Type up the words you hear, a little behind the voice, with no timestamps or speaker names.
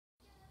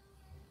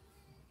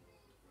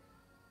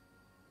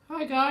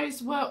Hi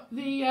guys, well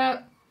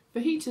the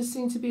fajitas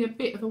seem to be a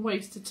bit of a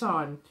waste of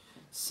time.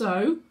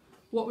 So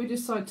what we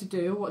decided to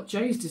do, what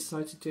Jay's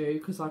decided to do,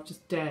 because I've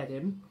just dared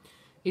him,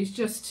 is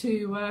just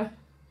to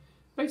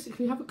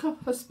basically have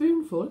a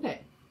spoonful, isn't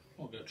it?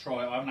 I'm going to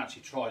try it. I haven't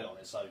actually tried it on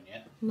its own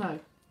yet. No.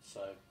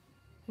 So,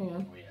 hang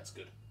on. Oh yeah, it's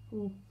good.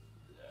 Ooh.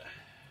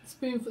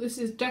 Spoonful. This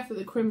is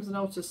definitely the Crimson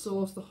Altar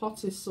sauce, the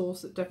hottest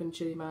sauce that Devon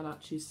Chili Man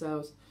actually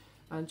sells,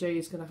 and Jay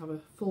is going to have a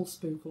full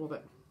spoonful of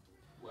it.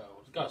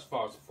 Well, to go as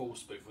far as a full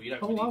spoonful, you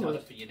don't I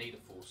don't think you need a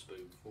full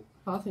spoonful.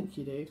 I think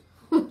you do.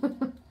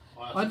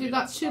 I did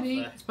that chili.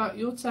 It's about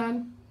your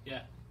turn.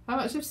 Yeah. How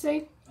much have you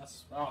seen?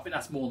 I think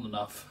that's more than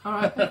enough. All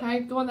right.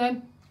 Okay. Go on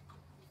then.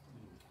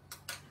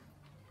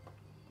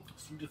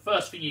 So the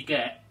first thing you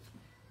get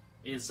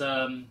is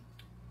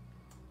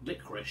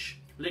licorice,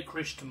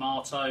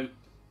 tomato,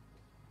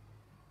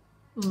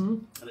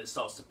 and it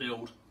starts to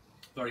build.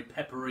 Very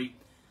peppery.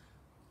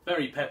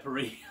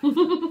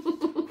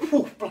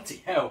 Oh,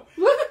 bloody hell!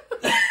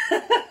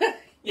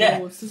 Yeah.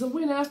 Oh, this is a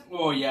winner.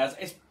 Oh yeah,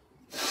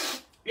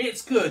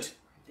 it's good.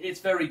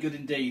 It's very good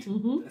indeed.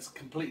 It's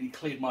completely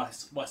cleared my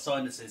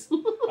sinuses.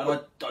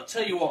 And I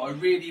tell you what, I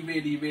really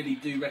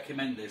do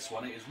recommend this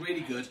one. It is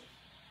really good.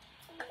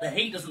 The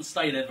heat doesn't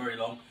stay there very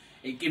long.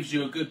 It gives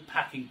you a good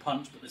packing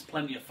punch, but there's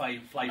plenty of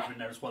flavour in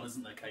there as well,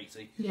 isn't there,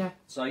 Katie? Yeah.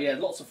 So yeah,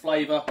 lots of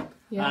flavour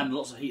and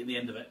lots of heat at the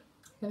end of it.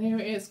 And here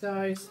it is,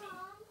 guys.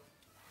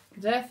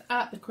 Death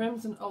at the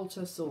Crimson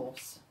Altar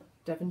sauce.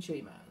 Devon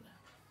Chili Man.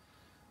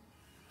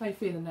 How you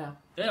feeling now?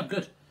 Yeah, I'm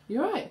good.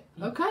 You're right.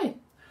 Okay.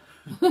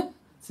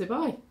 Say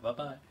bye. Bye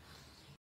bye.